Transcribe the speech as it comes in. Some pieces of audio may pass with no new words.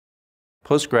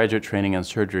Postgraduate training in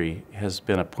surgery has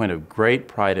been a point of great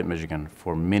pride at Michigan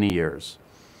for many years.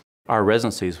 Our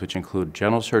residencies, which include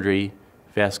general surgery,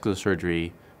 vascular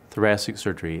surgery, thoracic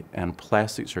surgery, and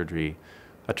plastic surgery,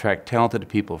 attract talented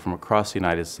people from across the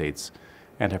United States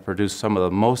and have produced some of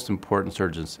the most important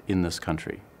surgeons in this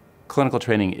country. Clinical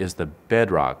training is the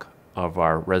bedrock of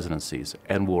our residencies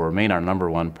and will remain our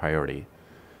 #1 priority.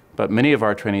 But many of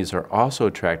our trainees are also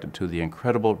attracted to the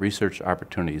incredible research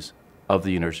opportunities of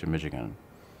the University of Michigan.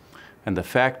 And the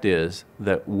fact is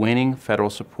that winning federal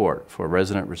support for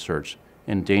resident research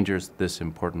endangers this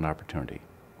important opportunity.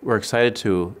 We're excited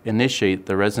to initiate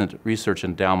the Resident Research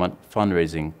Endowment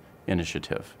fundraising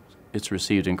initiative. It's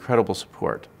received incredible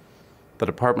support. The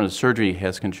Department of Surgery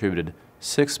has contributed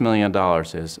 $6 million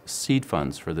as seed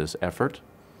funds for this effort.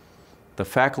 The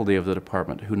faculty of the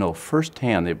department, who know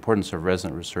firsthand the importance of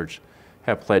resident research,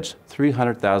 have pledged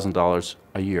 $300,000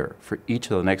 a year for each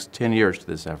of the next 10 years to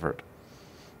this effort.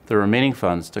 The remaining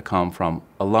funds to come from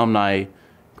alumni,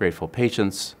 grateful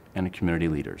patients, and community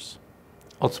leaders.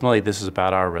 Ultimately, this is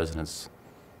about our residents.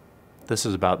 This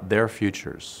is about their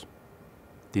futures.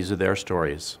 These are their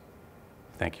stories.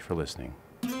 Thank you for listening.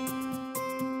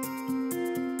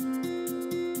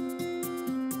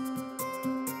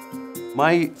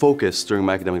 My focus during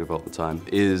my academic development time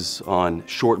is on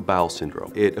short bowel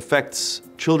syndrome. It affects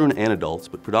children and adults,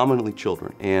 but predominantly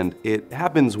children. And it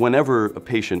happens whenever a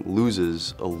patient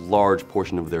loses a large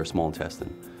portion of their small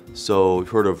intestine. So you've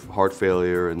heard of heart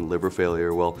failure and liver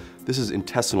failure. Well, this is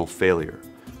intestinal failure,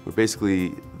 where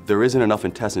basically there isn't enough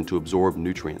intestine to absorb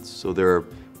nutrients. So there are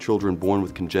children born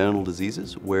with congenital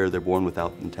diseases where they're born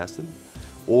without intestine,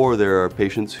 or there are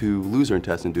patients who lose their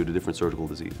intestine due to different surgical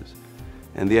diseases.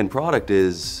 And the end product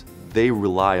is they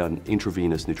rely on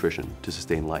intravenous nutrition to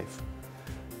sustain life.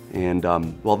 And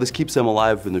while this keeps them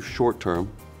alive in the short term,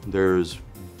 there's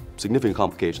significant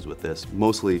complications with this,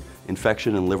 mostly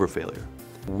infection and liver failure.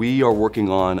 We are working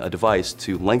on a device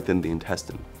to lengthen the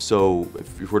intestine. So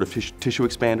if you've heard of tissue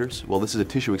expanders, well, this is a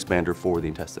tissue expander for the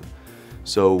intestine.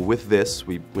 So with this,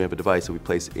 we have a device that we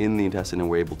place in the intestine and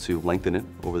we're able to lengthen it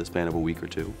over the span of a week or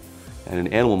two. And in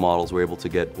animal models, we're able to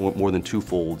get more than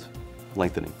twofold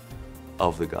lengthening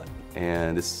of the gut.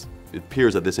 And it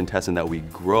appears that this intestine that we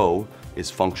grow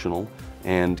is functional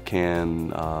and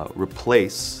can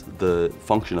replace the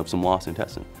function of some lost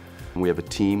intestine. We have a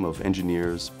team of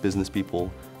engineers, business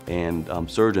people, and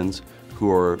surgeons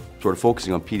who are sort of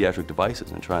focusing on pediatric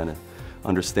devices and trying to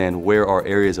understand where are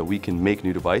areas that we can make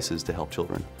new devices to help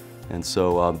children. And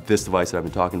so this device that I've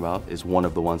been talking about is one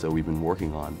of the ones that we've been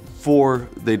working on. For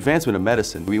the advancement of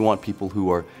medicine, we want people who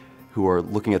are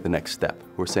looking at the next step,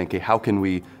 who are saying, okay, how can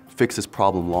we fix this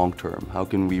problem long term? How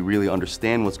can we really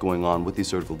understand what's going on with these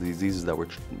surgical diseases that we're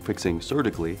fixing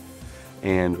surgically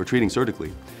and we're treating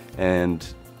surgically,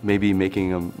 and maybe make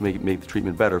the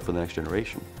treatment better for the next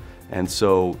generation. And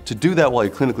so to do that while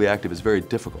you're clinically active is very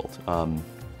difficult.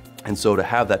 And so to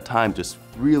have that time just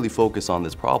really focus on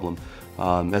this problem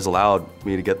has allowed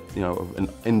me to get an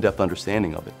in-depth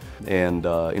understanding of it. And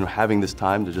having this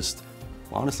time to just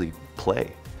honestly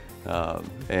play.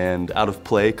 And out of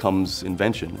play comes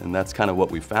invention, and that's kind of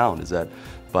what we found, is that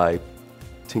by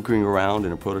tinkering around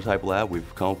in a prototype lab,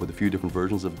 we've come up with a few different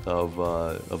versions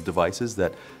of devices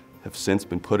that have since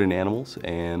been put in animals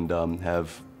and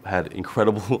have had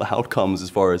incredible outcomes as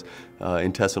far as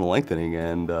intestinal lengthening,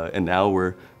 and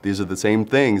now these are the same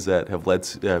things that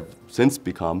have since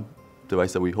become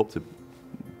devices that we hope to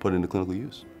put into clinical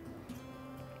use.